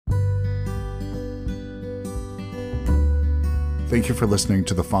Thank you for listening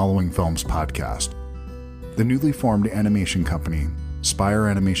to the Following Films podcast. The newly formed animation company, SPIRE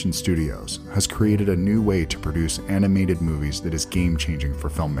Animation Studios, has created a new way to produce animated movies that is game-changing for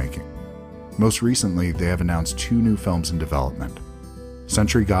filmmaking. Most recently, they have announced 2 new films in development,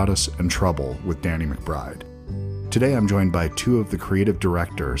 Century Goddess and Trouble with Danny McBride. Today I'm joined by 2 of the creative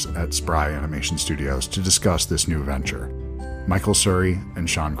directors at SPIRE Animation Studios to discuss this new venture, Michael Surrey and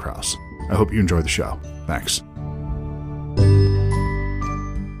Shawn Krause. I hope you enjoy the show. Thanks.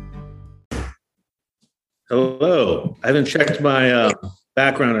 Hello. I haven't checked my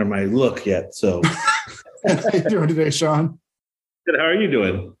background or my look yet, so. How you doing today, Shawn? Good. How are you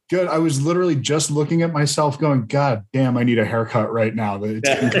doing? Good. I was literally just looking at myself going, God damn, I need a haircut right now. It's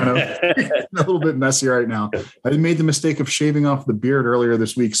kind of a little bit messy right now. I made the mistake of shaving off the beard earlier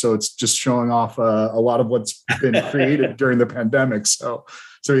this week, so it's just showing off a lot of what's been created during the pandemic. So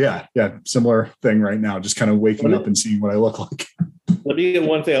yeah, similar thing right now, just kind of waking up and seeing what I look like. Let me get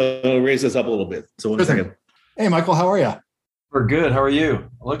one thing. I'll raise this up a little bit. So one second. Hey, Michael, how are you? We're good. How are you?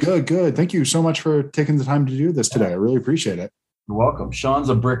 Good. Thank you so much for taking the time to do this today. I really appreciate it. You're welcome. Shawn's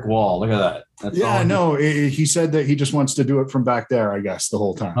a brick wall. Look at that. He said that he just wants to do it from back there, I guess, the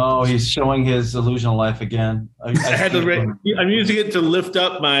whole time. Oh, he's showing his illusional life again. I'm using it to lift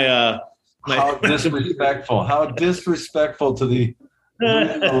up my... How disrespectful. How disrespectful to the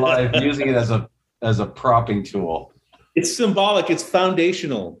illusional life, using it as a propping tool. It's symbolic. It's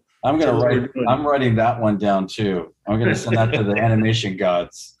foundational. I'm writing that one down too. I'm going to send that to the animation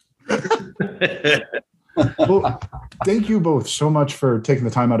gods. Well, thank you both so much for taking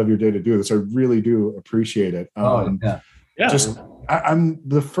the time out of your day to do this. I really do appreciate it. I'm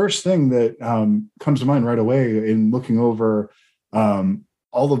the first thing that comes to mind right away in looking over all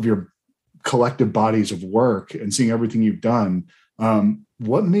of your collective bodies of work and seeing everything you've done.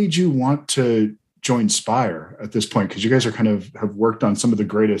 What made you want to join SPIRE at this point? Because you guys are have worked on some of the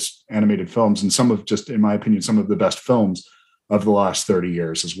greatest animated films and some of, just in my opinion, some of the best films of the last 30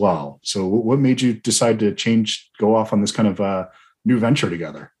 years as well. So what made you decide to go off on this kind of new venture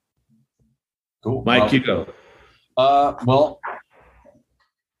together? Cool. Mike, you go.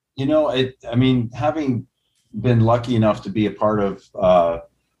 Having been lucky enough to be a part of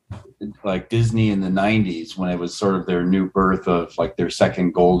like Disney in the 90s, when it was sort of their new birth of like their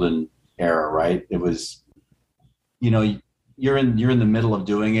second golden era, right? It was, you're in the middle of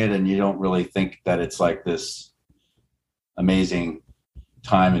doing it and you don't really think that it's like this amazing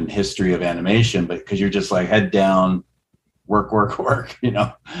time in history of animation, but because you're just like head down, work,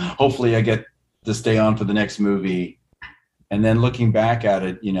 hopefully I get to stay on for the next movie. And then looking back at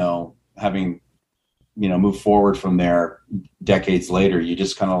it, having, moved forward from there decades later, you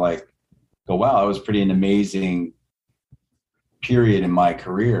just kind of like go, wow, it was pretty an amazing period in my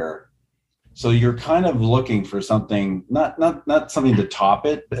career. So you're kind of looking for something, not something to top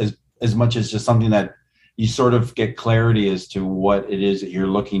it as much as just something that you sort of get clarity as to what it is that you're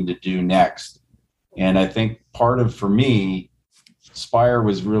looking to do next. And I think for me, SPIRE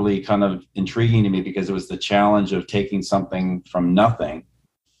was really kind of intriguing to me because it was the challenge of taking something from nothing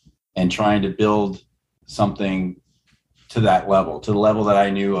and trying to build something to the level that I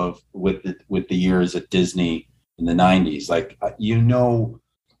knew of with the years at Disney in the 90s. Like,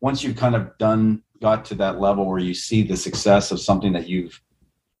 once you've kind of got to that level where you see the success of something that you've,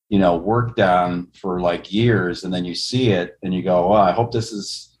 worked on for like years, and then you see it and you go, well, I hope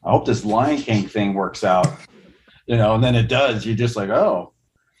this Lion King thing works out, and then it does. You're just like, oh.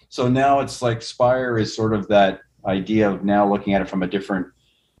 So now it's like SPIRE is sort of that idea of now looking at it from a different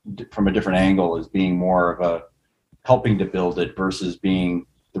angle, as being more of a helping to build it versus being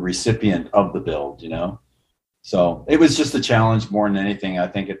the recipient of the build, So it was just a challenge more than anything. I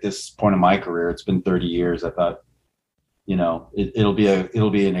think at this point in my career, it's been 30 years. I thought, it'll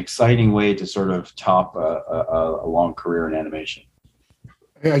be an exciting way to sort of top a long career in animation.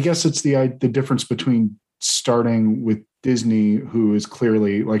 I guess it's the difference between starting with Disney, who is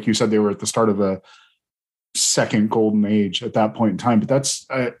clearly, like you said, they were at the start of a second golden age at that point in time, but that's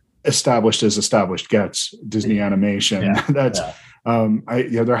established as established gets, Disney animation. Yeah.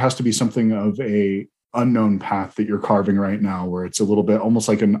 There has to be something of a unknown path that you're carving right now, where it's a little bit almost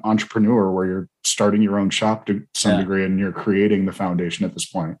like an entrepreneur, where you're starting your own shop to some degree and you're creating the foundation at this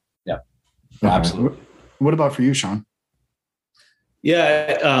point. Yeah, okay. Absolutely. What about for you, Shawn?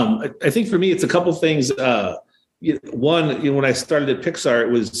 Yeah, I think for me, it's a couple things. One, when I started at Pixar, it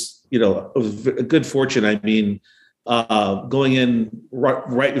was a good fortune. I mean, going in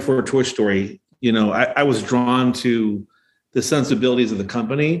right before Toy Story, I was drawn to the sensibilities of the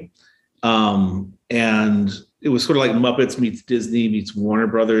company. And it was sort of like Muppets meets Disney meets Warner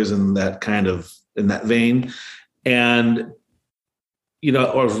Brothers, and in that vein. And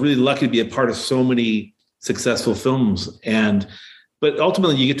I was really lucky to be a part of so many successful films. But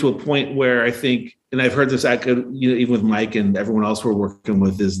ultimately you get to a point where I think, and I've heard this, even with Mike and everyone else we're working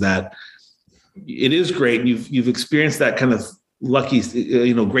with, is that it is great. You've experienced that kind of lucky,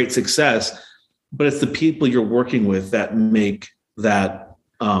 great success, but it's the people you're working with that make that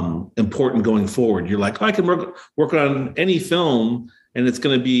important going forward. You're like, I can work on any film, and it's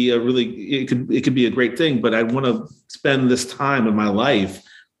going to be it could be a great thing, but I want to spend this time in my life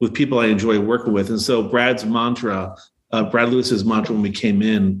with people I enjoy working with. And so Brad Lewis's mantra when we came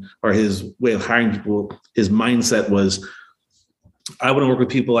in, or his way of hiring people, his mindset was, I want to work with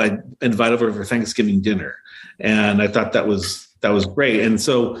people I invite over for Thanksgiving dinner. And I thought that was great. And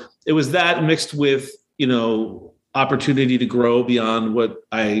so it was that mixed with, opportunity to grow beyond what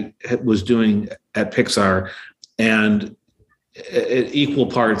I was doing at Pixar, and at equal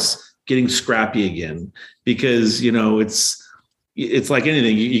parts getting scrappy again, because, it's like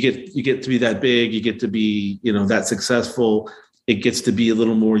anything. You get to be that big, you get to be, that successful. It gets to be a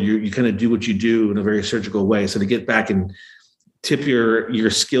little more, you kind of do what you do in a very surgical way. So to get back and tip your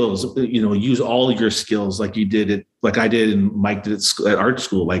skills, use all your skills like you did it, like I did and Mike did at art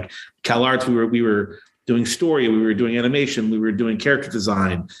school. Like Cal Arts, we were doing story, we were doing animation, we were doing character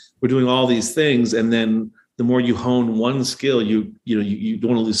design, we're doing all these things. And then the more you hone one skill, you don't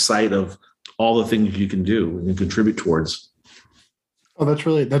want to lose sight of all the things you can do and contribute towards. Oh, that's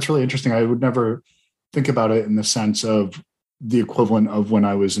really interesting. I would never think about it in the sense of the equivalent of when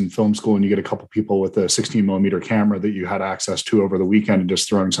I was in film school and you get a couple people with a 16 millimeter camera that you had access to over the weekend and just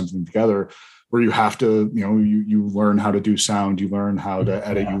throwing something together, where you have to, you learn how to do sound, you learn how to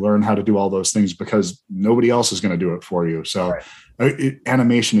edit, you learn how to do all those things because nobody else is going to do it for you. So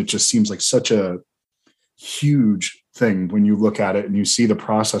animation, it just seems like such a huge thing when you look at it and you see the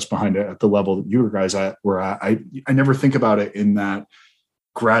process behind it at the level that you guys were at. I never think about it in that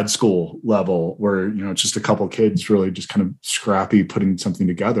grad school level where, it's just a couple of kids really just kind of scrappy putting something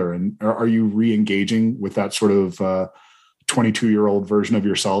together. And are you re-engaging with that sort of 22-year-old version of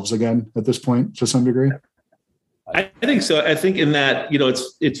yourselves again at this point to some degree? I think so. I think in that,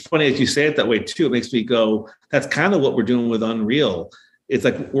 it's funny as you say it that way too. It makes me go, that's kind of what we're doing with Unreal. It's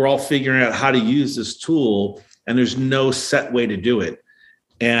like we're all figuring out how to use this tool, and there's no set way to do it.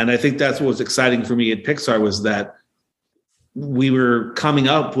 And I think that's what was exciting for me at Pixar, was that we were coming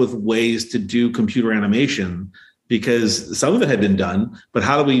up with ways to do computer animation, because some of it had been done, but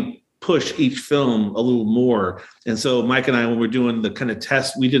how do we push each film a little more? And so Mike and I, when we're doing the kind of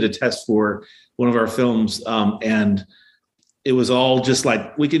test, we did a test for one of our films, and it was all just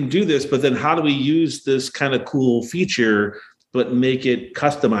like, we can do this, but then how do we use this kind of cool feature, but make it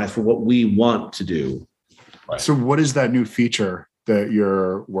customized for what we want to do? Right. So what is that new feature that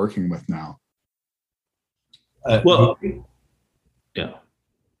you're working with now? Yeah.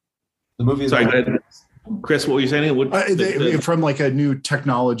 The movie. Sorry, go ahead. Chris, what were you saying? From like a new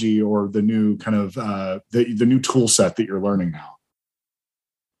technology or the new kind of the new tool set that you're learning now.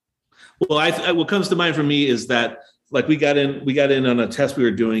 Well, what comes to mind for me is that, like, we got in on a test we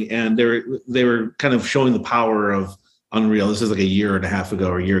were doing, and they were kind of showing the power of Unreal. This is like a year and a half ago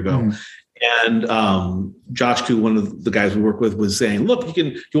or a year ago. Mm-hmm. And Josh Koo, one of the guys we work with, was saying, look,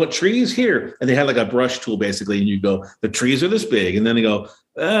 you want trees here? And they had like a brush tool basically. And you go, the trees are this big. And then they go,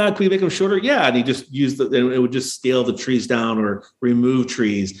 can we make them shorter? Yeah. And he just and it would just scale the trees down or remove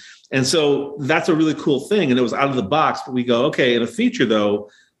trees. And so that's a really cool thing. And it was out of the box, but we go, okay, in a feature though,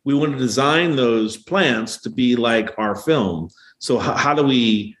 we want to design those plants to be like our film. So how do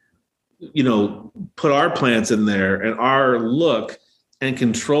we, put our plants in there and our look and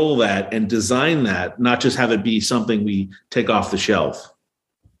control that and design that, not just have it be something we take off the shelf.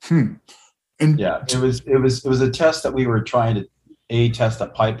 And yeah, it was a test that we were trying to test a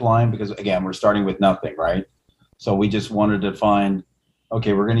pipeline, because again, we're starting with nothing, right? So we just wanted to find,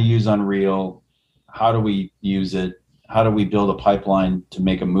 okay, we're going to use Unreal. How do we use it? How do we build a pipeline to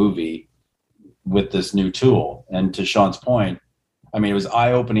make a movie with this new tool? And to Shawn's point, I mean, it was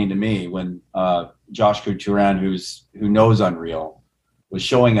eye-opening to me when Josh Couturan, who knows Unreal, was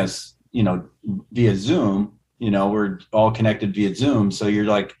showing us, via Zoom, we're all connected via Zoom. So you're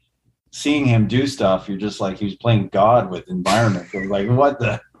like seeing him do stuff. You're just like, he was playing God with environment. It was like, what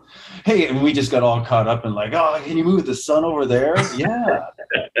the, hey, and we just got all caught up and like, oh, can you move the sun over there? Yeah.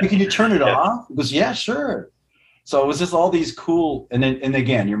 Can you turn it off? He goes, yeah, sure. So it was just all these cool, and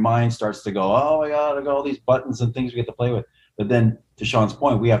again, your mind starts to go, oh my God, I got all these buttons and things we get to play with. But then to Shawn's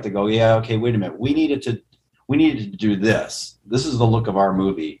point, we have to go, yeah, okay, wait a minute. We needed to do this. This is the look of our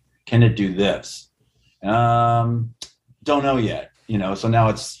movie. Can it do this? Don't know yet. So now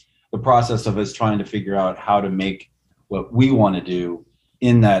it's the process of us trying to figure out how to make what we want to do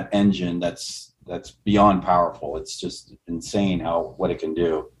in that engine that's beyond powerful. It's just insane what it can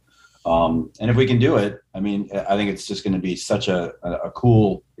do. And if we can do it, I mean, I think it's just going to be such a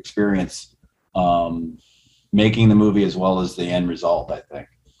cool experience, making the movie as well as the end result, I think.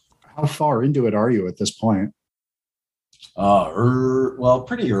 How far into it are you at this point? Well,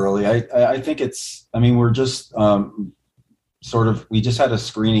 pretty early. I think we're just we just had a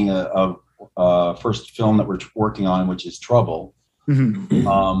screening of first film that we're working on, which is Trouble. Mm-hmm.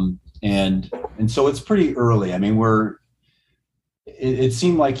 And so it's pretty early. I mean, it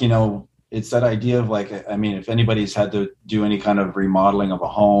seemed like, it's that idea of like, I mean, if anybody's had to do any kind of remodeling of a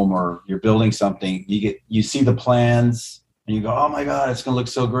home or you're building something, you see the plans and you go, oh my God, it's going to look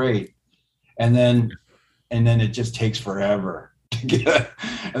so great. And then it just takes forever to get it.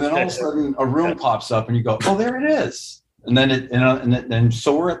 And then all of a sudden a room pops up and you go, oh, there it is. And then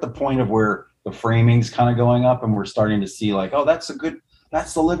so we're at the point of where the framing's kind of going up and we're starting to see like, oh, that's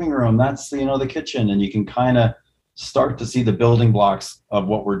the living room. That's the kitchen. And you can kind of start to see the building blocks of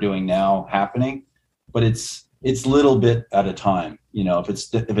what we're doing now happening, but it's little bit at a time. If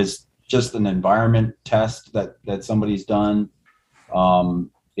it's just an environment test that somebody's done,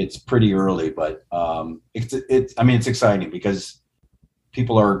 it's pretty early, but it's exciting because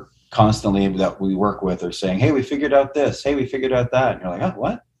people are constantly that we work with are saying, hey, we figured out this, hey, we figured out that. And you're like,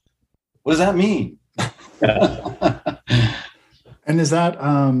 oh, what does that mean? And is that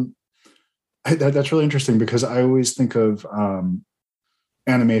that's really interesting because I always think of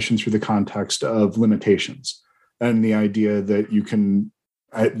animation through the context of limitations and the idea that you can.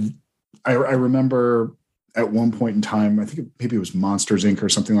 I remember at one point in time, I think maybe it was Monsters Inc. or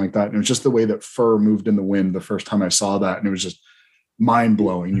something like that, and it was just the way that fur moved in the wind the first time I saw that, and it was just mind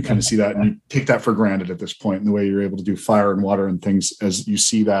blowing. You kind of see that, and you take that for granted at this point, and the way you're able to do fire and water and things as you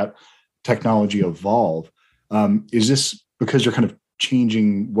see that technology evolve. Is this because you're kind of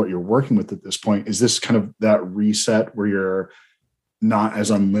changing what you're working with at this point? Is this kind of that reset where you're not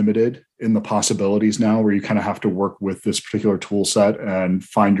as unlimited in the possibilities now, where you kind of have to work with this particular tool set and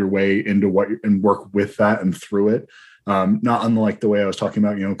find your way into and work with that and through it? Not unlike the way I was talking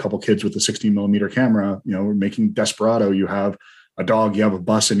about, a couple kids with a 16 millimeter camera, making Desperado. You have a dog, you have a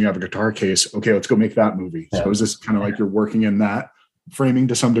bus, and you have a guitar case. Okay, let's go make that movie. Yeah. So is this kind of like you're working in that framing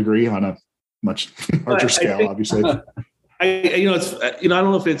to some degree on a much larger scale, obviously? I don't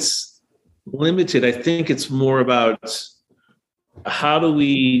know if it's limited. I think it's more about how do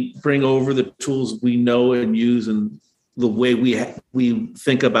we bring over the tools we know and use and the way we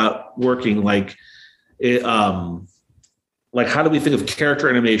think about working. Like how do we think of character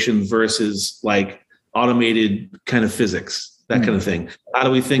animation versus like automated kind of physics, that kind of thing? How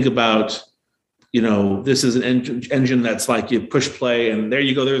do we think about, this is an engine that's like you push play and there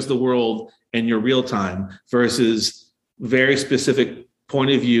you go, there's the world and you're real time versus very specific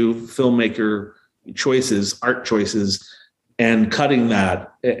point of view, filmmaker choices, art choices, and cutting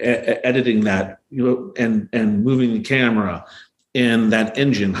that, editing that, and moving the camera and that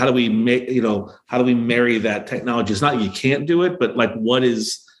engine. How do we marry that technology? It's not you can't do it, but like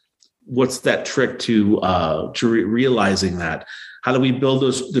what's that trick to realizing that? How do we build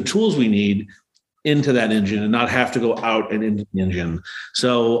the tools we need into that engine and not have to go out and into the engine?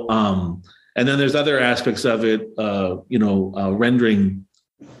 So and then there's other aspects of it, rendering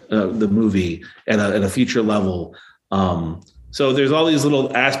the movie at a feature level. So there's all these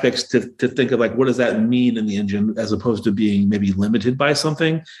little aspects to think of, like, what does that mean in the engine, as opposed to being maybe limited by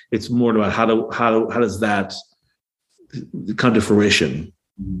something. It's more about how does that come to fruition.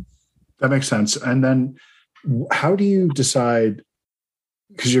 That makes sense. And then how do you decide,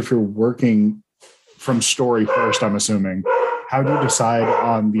 because if you're working from story first, I'm assuming, how do you decide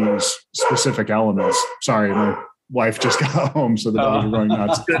on these specific elements? Sorry, my wife just got home, so the dogs are going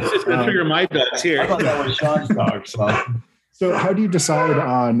nuts. It's going to trigger my dogs here. I thought that was Shawn's dog. So how do you decide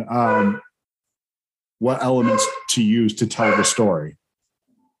on what elements to use to tell the story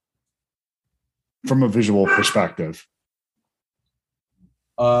from a visual perspective?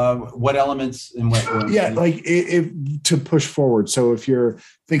 What elements and what? Yeah, like if to push forward. So if you're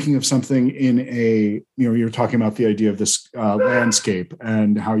thinking of something in a, you're talking about the idea of this landscape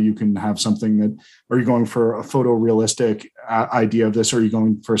and how you can have something that, are you going for a photorealistic idea of this? Or are you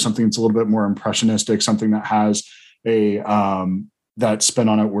going for something that's a little bit more impressionistic, something that has a that spin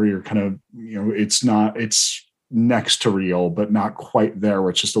on it where you're kind of, it's next to real, but not quite there, where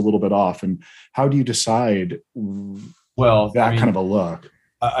it's just a little bit off. And how do you decide kind of a look?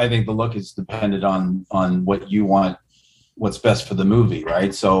 I think the look is dependent on what you want, what's best for the movie,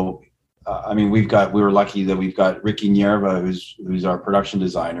 right? So, we were lucky that we've got Ricky Nierva, who's our production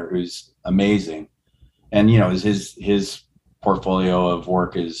designer, who's amazing, and his portfolio of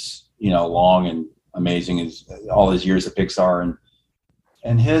work is, long and amazing as all his years at Pixar,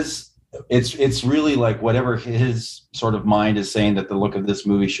 and it's really like whatever his sort of mind is saying that the look of this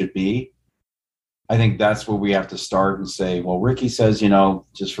movie should be. I think that's where we have to start and say, well, Ricky says,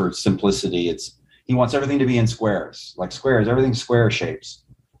 just for simplicity, he wants everything to be in squares, everything square shapes.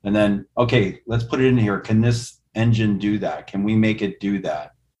 And then, okay, let's put it in here. Can this engine do that? Can we make it do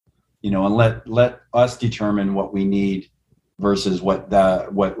that? And let us determine what we need versus what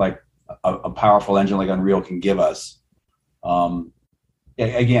like a powerful engine like Unreal can give us.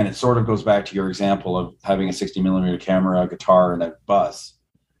 Again, it sort of goes back to your example of having a 60 millimeter camera, a guitar, and a bus.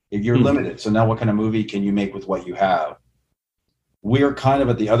 If you're limited, so now what kind of movie can you make with what you have? We're kind of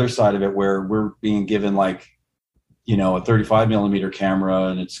at the other side of it where we're being given like, a 35 millimeter camera,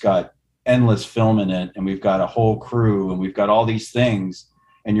 and it's got endless film in it, and we've got a whole crew, and we've got all these things,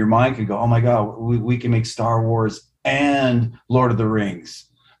 and your mind could go, oh my God, we can make Star Wars and Lord of the Rings.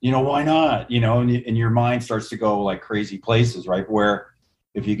 Why not? And your mind starts to go like crazy places, right? Where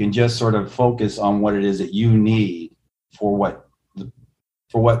if you can just sort of focus on what it is that you need for what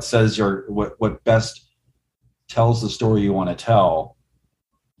says what best tells the story you want to tell,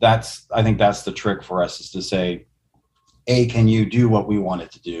 I think that's the trick for us, is to say, can you do what we want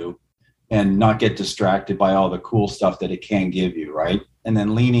it to do, and not get distracted by all the cool stuff that it can give you, right? And then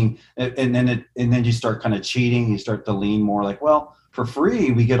and then you start kind of cheating. You start to lean more like, well, for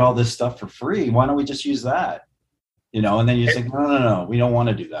free, we get all this stuff for free. Why don't we just use that? And then you think, no, we don't want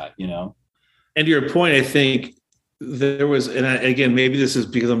to do that. And to your point, I think there was, again, maybe this is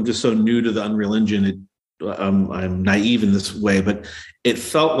because I'm just so new to the Unreal Engine. I'm naive in this way, but it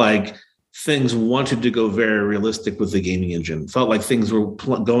felt like things wanted to go very realistic with the gaming engine. Felt like things were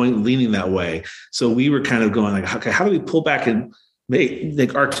leaning that way. So we were kind of going like, okay, how do we pull back and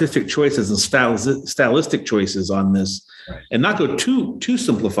make artistic choices and stylistic choices on this, right, and not go too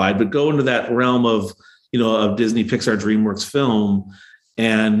simplified, but go into that realm of, of Disney, Pixar, DreamWorks film,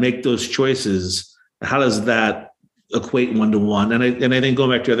 and make those choices. How does that equate one-to-one? And I think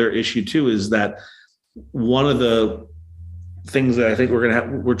going back to the other issue too, is that one of the things that I think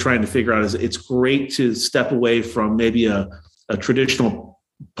we're trying to figure out is it's great to step away from maybe a traditional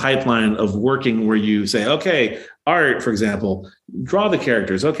pipeline of working where you say, okay, art, for example, draw the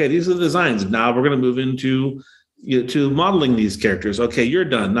characters. Okay, these are the designs. Now we're going to move into to modeling these characters. Okay, you're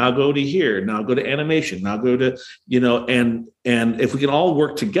done. Now go to here. Now go to animation. Now go to, and if we can all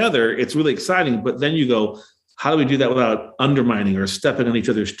work together, it's really exciting. But then you go, how do we do that without undermining or stepping on each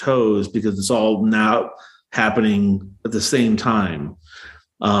other's toes, because it's all now happening at the same time?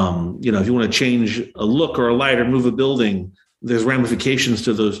 If you want to change a look or a light or move a building, there's ramifications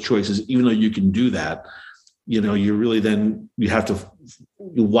to those choices. Even though you can do that, you really you have to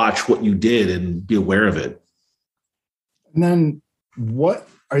watch what you did and be aware of it. And then what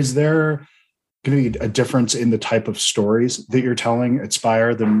is there going to be a difference in the type of stories that you're telling at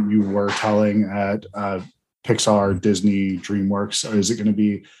SPIRE than you were telling at Pixar, Disney, DreamWorks? Or is it going to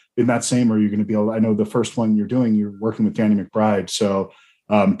be in that same, or are you going to be able, I know the first one you're working with Danny McBride. So,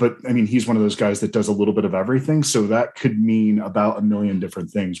 but I mean, he's one of those guys that does a little bit of everything. So that could mean about a million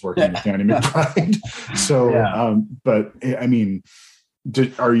different things working with Danny McBride. So, yeah. But I mean,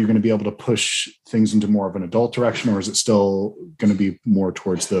 are you going to be able to push things into more of an adult direction, or is it still going to be more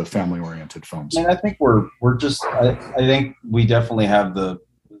towards the family-oriented films? I think I think we definitely have the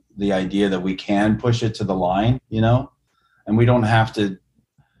idea that we can push it to the line, and we don't have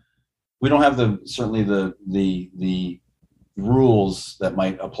certainly the rules that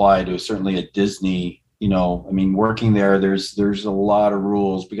might apply to certainly a Disney, working there's a lot of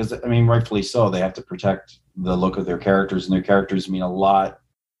rules, because rightfully so, they have to protect the look of their characters, and their characters mean a lot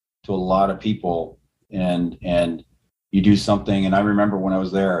to a lot of people. And you do something, and I remember when I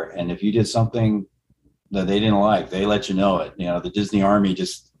was there, and if you did something that they didn't like, they let you know it. The Disney Army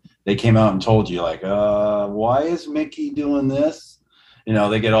they came out and told you, like, why is Mickey doing this?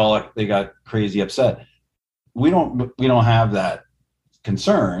 They got crazy upset. We don't have that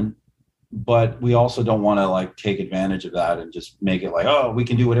concern, but we also don't want to take advantage of that and just make it like, oh, we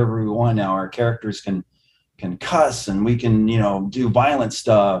can do whatever we want now. Our characters can cuss, and we can, do violent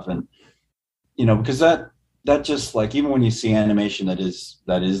stuff. And, because that just even when you see animation that is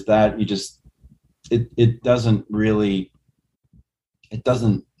you just, it doesn't really,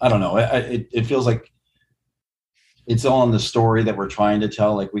 I don't know. It feels like it's all in the story that we're trying to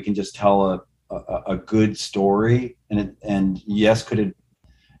tell. Like, we can just tell a good story, and yes,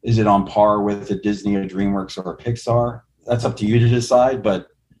 is it on par with a Disney or DreamWorks or a Pixar? That's up to you to decide. But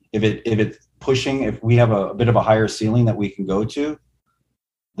if it's pushing, if we have a bit of a higher ceiling that we can go to,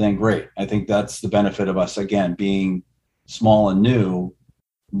 then great. I think that's the benefit of us, again, being small and new,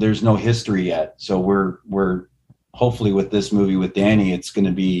 there's no history yet. So we're hopefully with this movie with Danny, it's going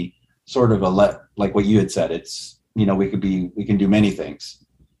to be sort of like what you had said. It's, we can do many things.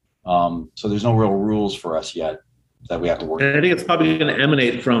 So there's no real rules for us yet that we have to work. And I think it's probably going to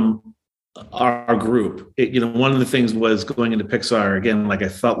emanate from our group. One of the things was going into Pixar again, like I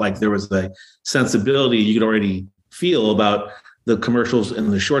felt like there was a sensibility you could already feel about the commercials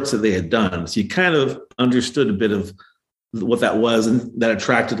and the shorts that they had done. So you kind of understood a bit of what that was, and that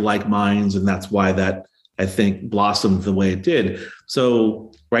attracted like minds. And that's why that, I think, blossomed the way it did.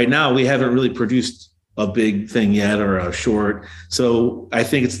 So right now we haven't really produced a big thing yet or a short. So I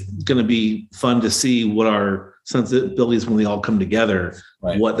think it's going to be fun to see what our sensibilities when we all come together,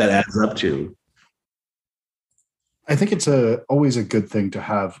 right, what that adds up to. I think it's always a good thing to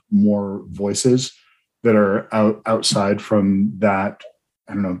have more voices that are outside from that,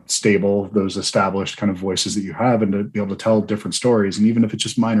 I don't know, stable, those established kind of voices that you have, and to be able to tell different stories. And even if it's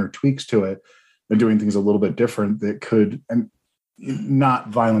just minor tweaks to it and doing things a little bit different, that could, and not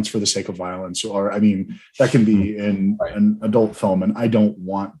violence for the sake of violence, or, I mean, that can be in an adult film. And I don't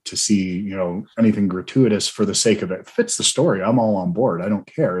want to see, anything gratuitous for the sake of it. If it fits the story, I'm all on board. I don't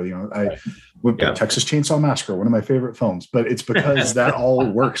care. Texas Chainsaw Massacre, one of my favorite films, but it's because that all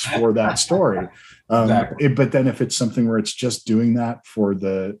works for that story. Exactly. But then if it's something where it's just doing that for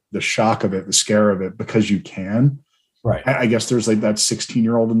the shock of it, the scare of it, because you can, right? I guess there's like that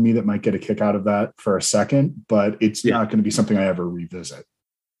 16-year-old in me that might get a kick out of that for a second, but it's not going to be something I ever revisit.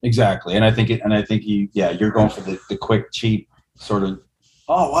 Exactly. And I think you're going for the quick, cheap sort of,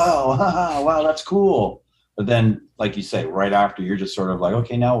 oh, wow, wow, that's cool. But then, like you say, right after, you're just sort of like,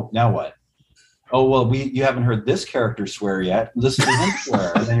 okay, now what? Oh, well, you haven't heard this character swear yet. Listen to him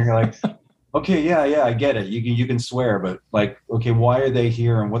swear. And then you're like, okay, yeah, I get it. You can swear, but like, okay, why are they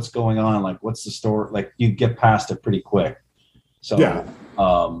here and what's going on? Like, what's the story? Like, you get past it pretty quick. So,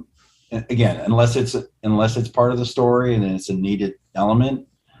 again, unless it's part of the story and it's a needed element,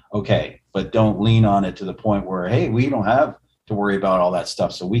 okay, but don't lean on it to the point where, hey, we don't have to worry about all that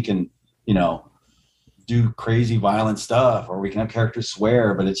stuff, so we can, do crazy violent stuff, or we can have characters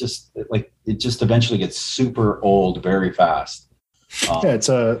swear, but it just eventually gets super old very fast.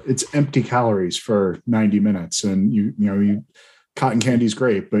 It's empty calories for 90 minutes, and you cotton candy's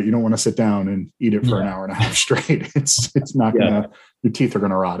great, but you don't want to sit down and eat it for an hour and a half straight. It's not gonna, your teeth are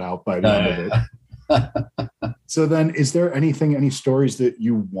gonna rot out by the end of it. So then, is there any stories that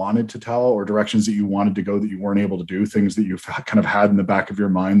you wanted to tell, or directions that you wanted to go that you weren't able to do, things that you've kind of had in the back of your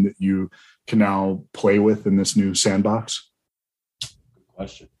mind that you can now play with in this new sandbox? Good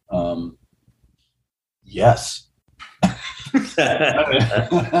question. Yes. I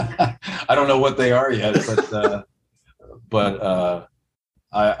don't know what they are yet, but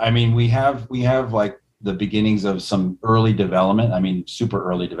I mean, we have like the beginnings of some early development. I mean, super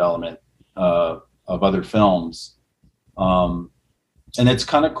early development of other films, and it's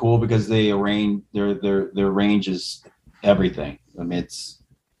kind of cool because they arrange their range is everything. I mean, it's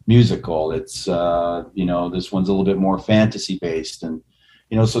musical. It's this one's a little bit more fantasy based, and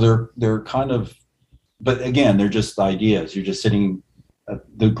so they're kind of. But again, they're just ideas. You're just sitting.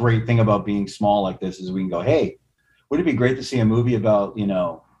 The great thing about being small like this is we can go, hey, would it be great to see a movie about,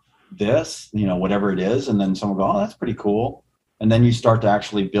 this, whatever it is. And then someone will go, oh, that's pretty cool. And then you start to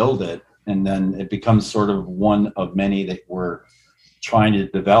actually build it. And then it becomes sort of one of many that we're trying to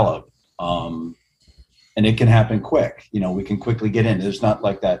develop. And it can happen quick. We can quickly get in. There's not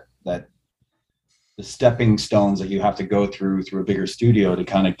like that the stepping stones that you have to go through a bigger studio to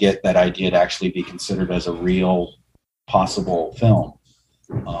kind of get that idea to actually be considered as a real possible film.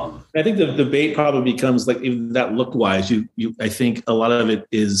 I think the debate probably becomes like, even that look wise, I think a lot of it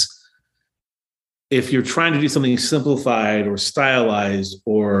is, if you're trying to do something simplified or stylized,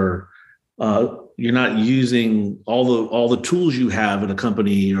 or you're not using all the tools you have in a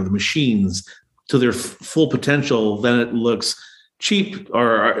company or the machines to their full potential, then it looks cheap,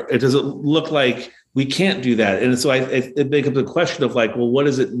 or it doesn't look like we can't do that. And so it makes up the question of like, well, what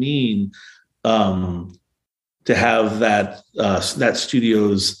does it mean to have that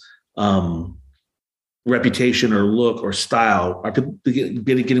studio's reputation or look or style? Are people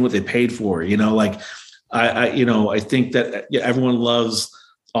getting what they paid for? I think that everyone loves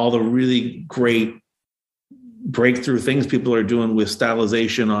all the really great breakthrough things people are doing with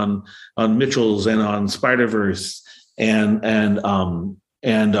stylization on Mitchell's and on Spider-Verse and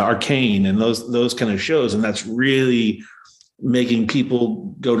Arcane and those kind of shows, and that's really making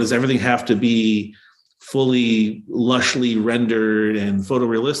people go, does everything have to be fully lushly rendered and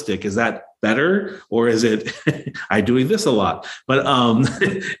photorealistic? Is that better, or is it I doing this a lot, but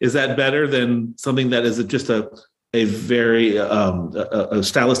is that better than something that is just a a very a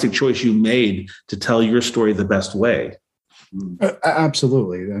stylistic choice you made to tell your story the best way.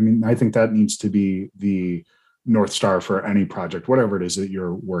 Absolutely. I mean, I think that needs to be the North Star for any project, whatever it is that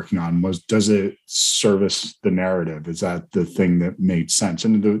you're working on. Does it service the narrative? Is that the thing that made sense?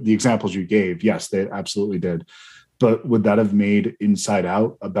 And the examples you gave, yes, they absolutely did. But would that have made Inside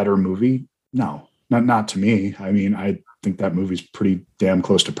Out a better movie? No, not to me. I mean, I think that movie's pretty damn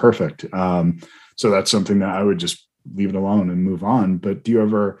close to perfect. So that's something that I would just leave it alone and move on. But do you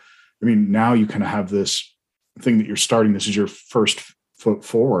ever, I mean, now you kind of have this thing that you're starting, this is your first foot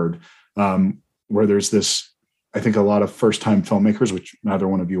forward, where there's this, I think a lot of first-time filmmakers, which neither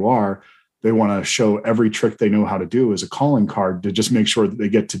one of you are, they want to show every trick they know how to do as a calling card to just make sure that they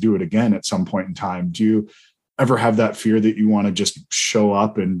get to do it again at some point in time. Do you ever have that fear that you want to just show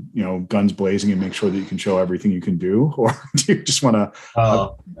up and, guns blazing and make sure that you can show everything you can do? Or do you just want to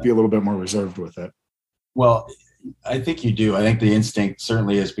be a little bit more reserved with it? Well, I think you do. I think the instinct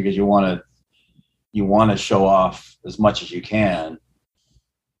certainly is because you want to show off as much as you can.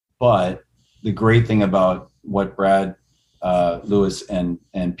 But the great thing about what Brad Lewis and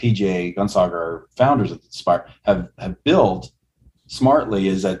PJ Gunsager, our founders of SPIRE, have built smartly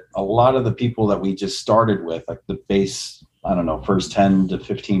is that a lot of the people that we just started with, like the base, I don't know, first 10 to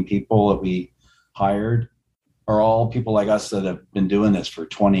 15 people that we hired are all people like us that have been doing this for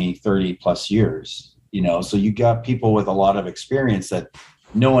 20, 30 plus years, so you got people with a lot of experience that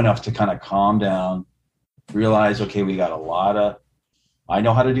know enough to kind of calm down, realize, okay, we got I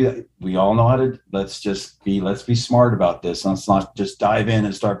know how to do that. We all know how to, let's be smart about this. Let's not just dive in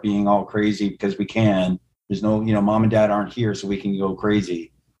and start being all crazy because we can. There's no, mom and dad aren't here, so we can go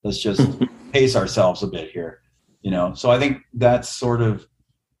crazy. Let's just pace ourselves a bit here, So I think that's sort of,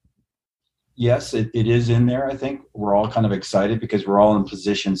 yes, it is in there. I think we're all kind of excited because we're all in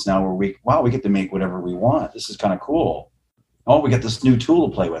positions now where we get to make whatever we want. This is kind of cool. Oh, we get this new tool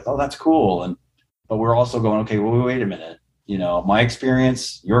to play with. Oh, that's cool. But we're also going, okay, well, wait a minute. My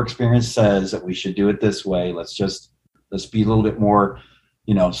experience, your experience says that we should do it this way. Let's be a little bit more,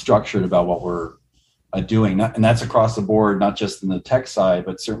 structured about what we're doing. And that's across the board, not just in the tech side,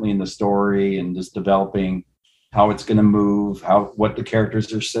 but certainly in the story and just developing how it's going to move, what the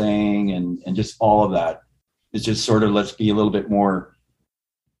characters are saying, and just all of that. It's just sort of, let's be a little bit more,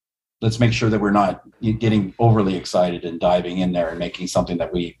 let's make sure that we're not getting overly excited and diving in there and making something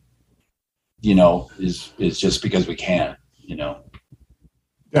that we, is just because we can. Yeah,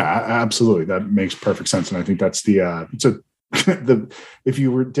 absolutely. That makes perfect sense. And I think that's if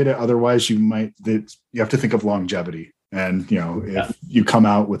you did it otherwise, you have to think of longevity. And, if you come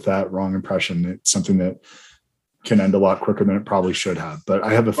out with that wrong impression, it's something that can end a lot quicker than it probably should have. But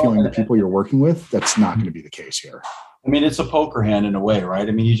I have a feeling the people you're working with, that's not going to be the case here. I mean, it's a poker hand in a way, right?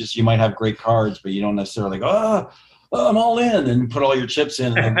 I mean, you might have great cards, but you don't necessarily go, I'm all in, and put all your chips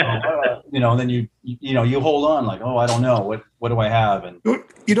in, and then and then you hold on like, I don't know, what do I have? And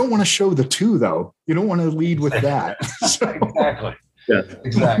you don't want to show the two, though. You don't want to lead with that. Exactly. Yeah,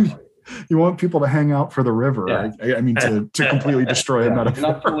 exactly. You want people to hang out for the river. Yeah. I mean, to completely destroy a metaphor.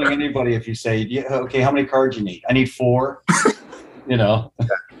 You're not fooling anybody if you say, okay, how many cards you need? I need 4.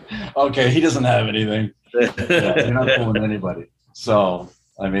 Okay, he doesn't have anything. You're not fooling anybody. So,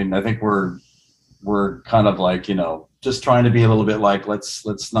 I mean, I think we're kind of like, just trying to be a little bit like,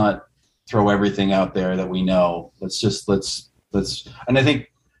 let's not throw everything out there that we know. Let's and I think,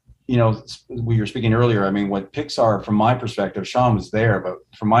 we were speaking earlier, I mean, what Pixar, from my perspective, Shawn was there, but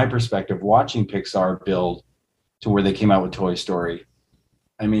from my perspective, watching Pixar build to where they came out with Toy Story,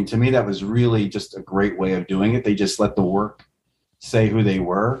 I mean, to me, that was really just a great way of doing it. They just let the work say who they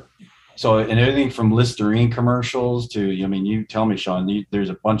were. So, and everything from Listerine commercials to, you tell me, Shawn, there's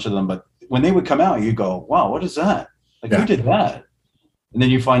a bunch of them, but when they would come out, you go, wow, what is that? Like, who did that? And then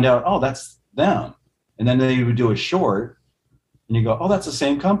you find out, oh, that's them. And then they would do a short and you go, oh, that's the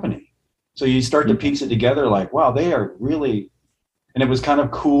same company. So you start to piece it together like, wow, they are really, and it was kind of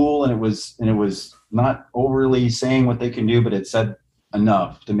cool. And it was not overly saying what they can do, but it said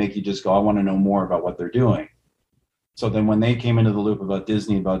enough to make you just go, I want to know more about what they're doing. So then when they came into the loop about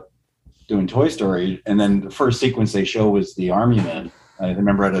Disney, about doing Toy Story, and then the first sequence they show was the Army Men. I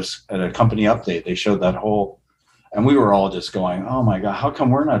remember at a company update, they showed that whole, and we were all just going, oh my God, how come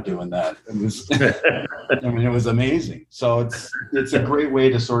we're not doing that? It was, it was amazing. So it's a great way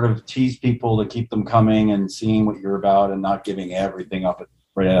to sort of tease people, to keep them coming and seeing what you're about and not giving everything up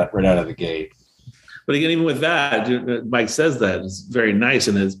right out of the gate. But again, even with that, Mike says that it's very nice,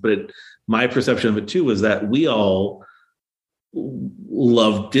 but my perception of it too was that we all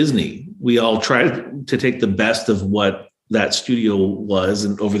love Disney. We all tried to take the best of what that studio was,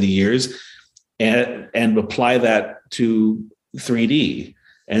 and over the years, and apply that to 3D.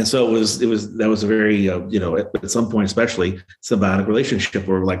 And so that was a very, at some point, especially symbiotic relationship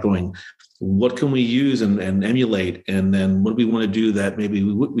where we're like going, what can we use and emulate? And then what do we want to do that maybe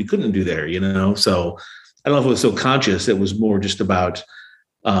we couldn't do there, So I don't know if it was so conscious. It was more just about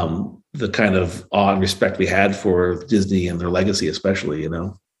the kind of awe and respect we had for Disney and their legacy, especially,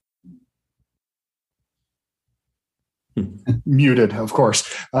 Muted, of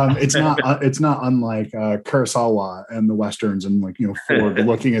course. It's not unlike Kurosawa and the Westerns and Ford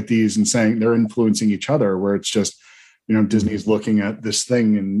looking at these and saying they're influencing each other, where it's just, Disney's looking at this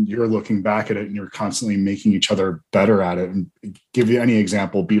thing and you're looking back at it and you're constantly making each other better at it. And give you any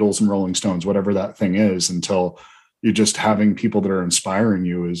example, Beatles and Rolling Stones, whatever that thing is, until you're just having people that are inspiring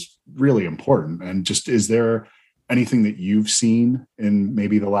you is really important. And just, is there anything that you've seen in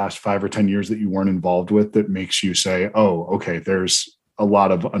maybe the last 5 or 10 years that you weren't involved with that makes you say, oh, okay, there's a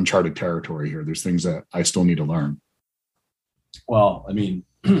lot of uncharted territory here. There's things that I still need to learn. Well, I mean,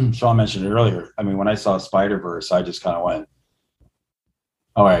 Shawn mentioned it earlier. I mean, when I saw Spider-Verse, I just kind of went,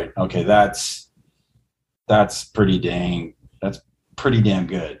 all right, okay, that's pretty damn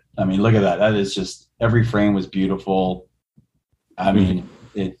good. I mean, look at that. That is just, every frame was beautiful. I mean,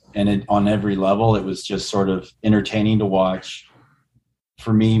 it on every level, it was just sort of entertaining to watch.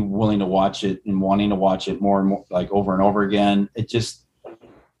 For me, willing to watch it and wanting to watch it more and more, like over and over again. It just,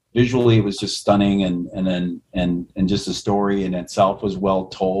 visually, it was just stunning, and just the story in itself was well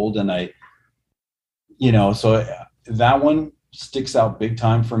told. And so that one sticks out big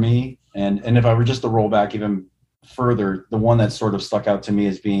time for me. And if I were just to roll back even further, the one that sort of stuck out to me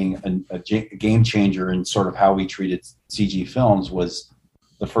as being a game changer in sort of how we treated CG films was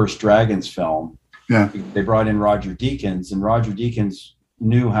the first Dragons film. Yeah. They brought in Roger Deakins, and Roger Deakins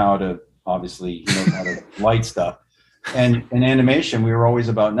knew how to, obviously, he knows how to light stuff. And in animation, we were always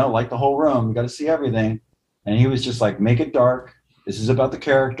about, no, light the whole room. You got to see everything. And he was just like, make it dark. This is about the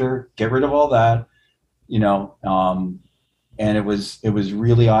character. Get rid of all that, and it was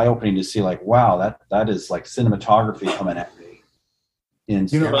really eye-opening to see, like, wow, that is like cinematography coming at me.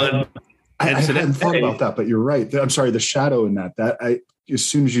 I hadn't thought about that, but you're right. I'm sorry, the shadow in that as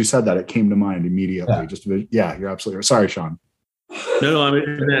soon as you said that, it came to mind immediately. Yeah. You're absolutely right. Sorry, Shawn. No, I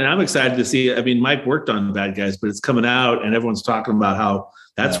mean, I'm excited to see. I mean, Mike worked on Bad Guys, but it's coming out, and everyone's talking about how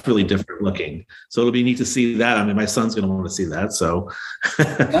that's really different looking. So it'll be neat to see that. I mean, my son's going to want to see that. So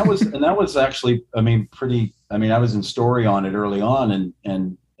that was actually, I mean, pretty. I mean, I was in story on it early on,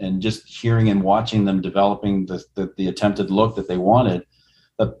 and just hearing and watching them developing the attempted look that they wanted,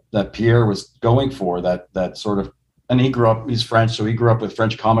 that Pierre was going for, that sort of. And he's French, so he grew up with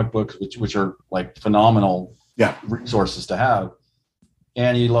French comic books, which are like phenomenal resources to have.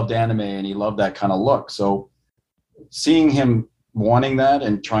 And he loved anime, and he loved that kind of look. So seeing him wanting that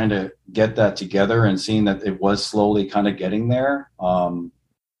and trying to get that together, and seeing that it was slowly kind of getting there, I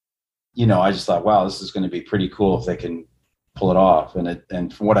just thought, wow, this is going to be pretty cool if they can pull it off.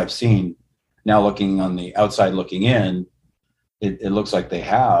 And from what I've seen now, looking on the outside looking in, it looks like they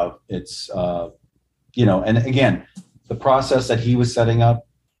have. It's and again, the process that he was setting up,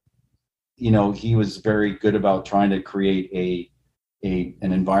 he was very good about trying to create an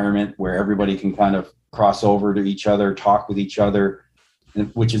environment where everybody can kind of cross over to each other, talk with each other,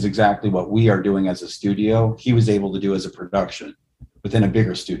 which is exactly what we are doing as a studio. He was able to do as a production within a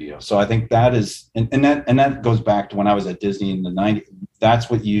bigger studio. So I think that is, and that goes back to when I was at Disney in the 90s.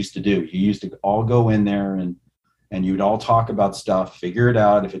 That's what you used to do. You used to all go in there and you'd all talk about stuff, figure it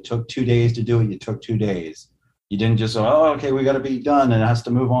out. If it took 2 days to do it, you took 2 days. You didn't just say, oh, okay, we got to be done and it has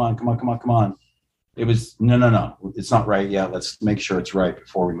to move on. Come on. It was, no, it's not right yet. Let's make sure it's right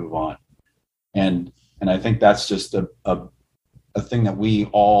before we move on. And I think that's just a thing that we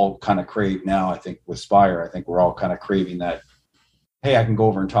all kind of crave now. I think with SPIRE, I think we're all kind of craving that, hey, I can go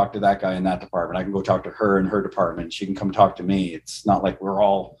over and talk to that guy in that department. I can go talk to her in her department. She can come talk to me. It's not like we're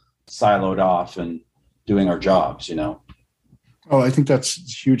all siloed off and doing our jobs, Oh, I think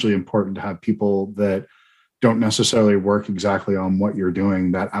that's hugely important to have people that don't necessarily work exactly on what you're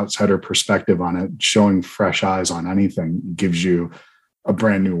doing. That outsider perspective on it, showing fresh eyes on anything, gives you a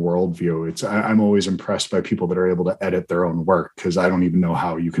brand new worldview. I'm always impressed by people that are able to edit their own work, because I don't even know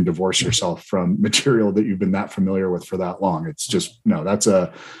how you can divorce yourself from material that you've been that familiar with for that long. It's just, no,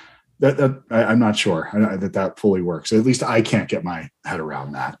 I'm not sure that fully works. At least I can't get my head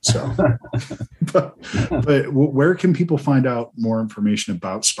around that. So, but where can people find out more information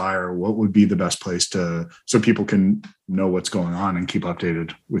about SPIRE? What would be the best place so people can know what's going on and keep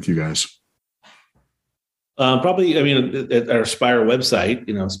updated with you guys? Probably, I mean, at our SPIRE website,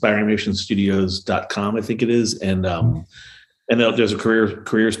 SpireAnimationStudios.com, I think it is. And and there's a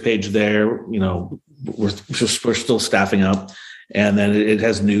careers page there. You know, we're still staffing up, and then it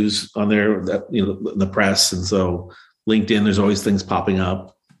has news on there that, you know, the press, and so LinkedIn, there's always things popping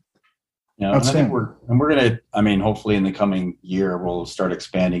up. Yeah, and I think we're gonna. I mean, hopefully in the coming year, we'll start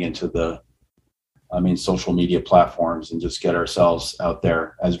expanding into the, social media platforms and just get ourselves out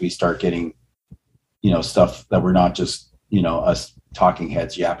there as we start getting, you know, stuff that we're not just, you know, us talking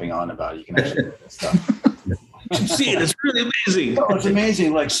heads yapping on about. You can actually get stuff. You should see it. It's really amazing. Oh, it's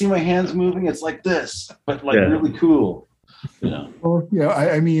amazing. Like, see my hands moving. It's like this, but like really cool. Yeah. Well, yeah,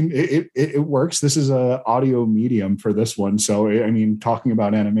 I mean, it works. This is a audio medium for this one. So, I mean, talking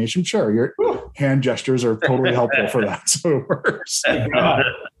about animation, sure, your hand gestures are totally helpful for that. So it works.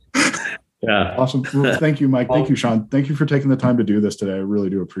 Yeah. Awesome. Well, thank you, Mike. Thank you, Shawn. Thank you for taking the time to do this today. I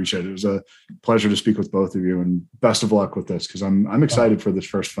really do appreciate it. It was a pleasure to speak with both of you, and best of luck with this, because I'm excited for this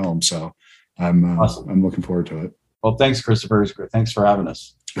first film. So I'm looking forward to it. Well, thanks, Christopher. Thanks for having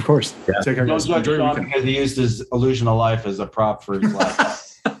us. Of course. Yeah. Take care, guys. Enjoy your weekend. Because he used his illusion of life as a prop for his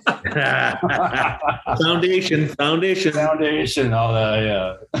life. Foundation. All that,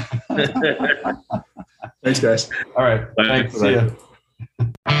 yeah. Thanks, guys. All right. Bye. Thanks. See ya.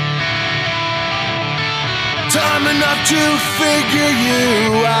 Time enough to figure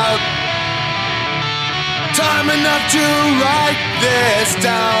you out. Time enough to write this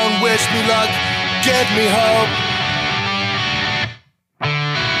down. Wish me luck, give me hope.